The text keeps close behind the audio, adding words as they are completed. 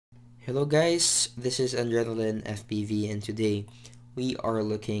Hello guys, this is Adrenaline FPV and today we are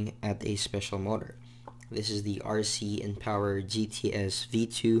looking at a special motor. This is the Rcinpower GTS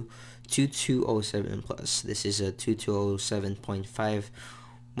V2 2207 Plus. This is a 2207.5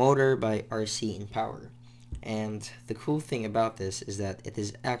 motor by Rcinpower. And the cool thing about this is that it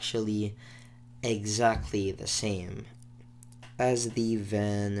is actually exactly the same as the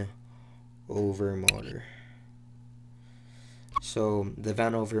Vanover motor. So the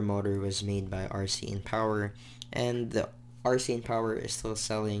Vanover motor was made by Rcinpower, and the Rcinpower is still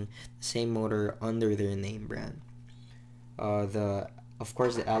selling the same motor under their name brand. Of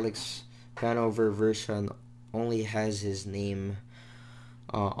course the Alex Vanover version only has his name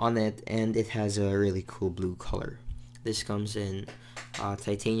on it, and it has a really cool blue color. This comes in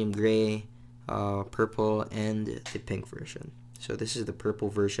titanium gray, purple, and the pink version. So this is the purple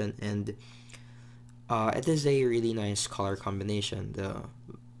version, and it is a really nice color combination. The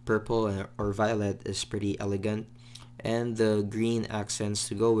purple or violet is pretty elegant, and the green accents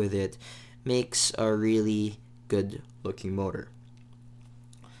to go with it makes a really good looking motor.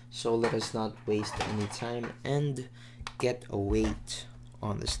 So let us not waste any time and get a weight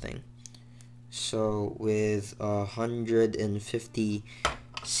on this thing. So with 150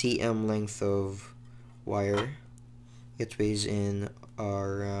 cm length of wire, it weighs in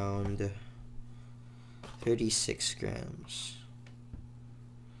around 36 grams.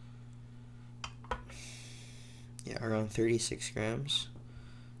 Yeah, around 36 grams,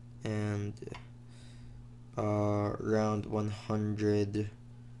 and around 130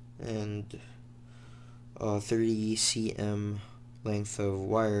 cm length of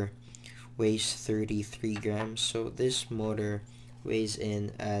wire weighs 33 grams. So this motor weighs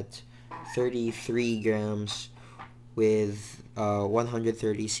in at 33 grams with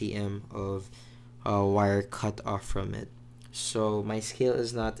 130 cm of wire cut off from it. So my scale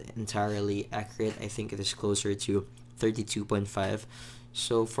is not entirely accurate. I think it is closer to 32.5.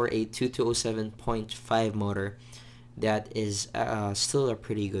 So for a 2207.5 motor, that is still a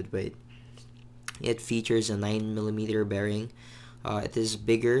pretty good weight. It features a 9mm bearing. It is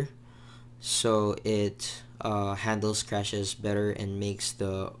bigger, so it handles crashes better and makes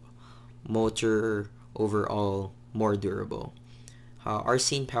the motor overall more durable.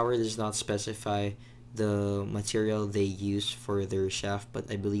 Rcinpower does not specify the material they use for their shaft,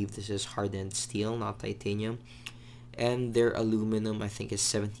 but I believe this is hardened steel, not titanium, and their aluminum I think is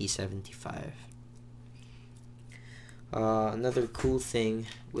 7075. Another cool thing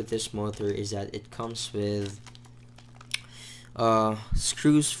with this motor is that it comes with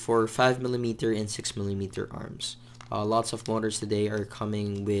screws for 5mm and 6mm arms. Lots of motors today are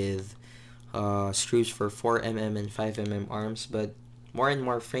coming with screws for 4mm and 5mm arms, but more and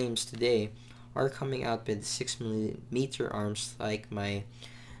more frames today are coming out with 6mm arms, like my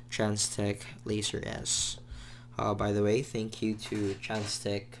Transtech Laser S. By the way, thank you to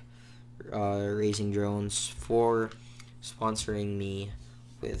Transtech Raising Drones for sponsoring me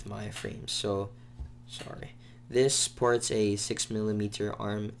with my frames. So, sorry. This sports a 6mm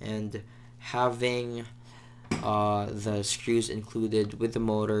arm, and having the screws included with the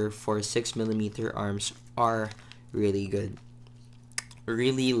motor for 6mm arms are really good.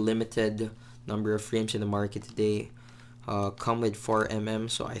 Really limited number of frames in the market today come with 4mm,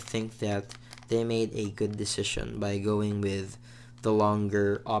 so I think that they made a good decision by going with the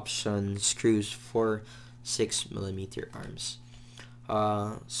longer option screws for 6mm arms.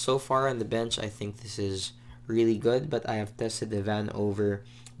 So far on the bench, I think this is really good, but I have tested the Vanover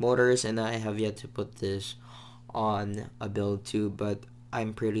motors and I have yet to put this on a build too, but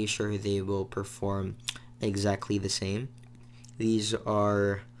I'm pretty sure they will perform exactly the same. These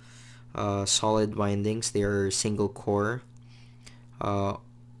are solid windings. They are single core.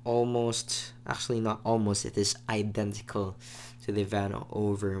 Almost, actually not almost, it is identical to the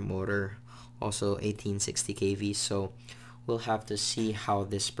Vanover motor, also 1860 kV. So we'll have to see how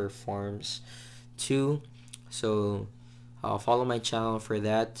this performs too. So follow my channel for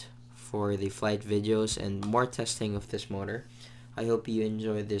that, for the flight videos and more testing of this motor. I hope you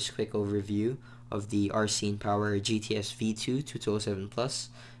enjoyed this quick overview of the Rcinpower GTS V2 2207 Plus,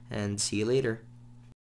 and see you later.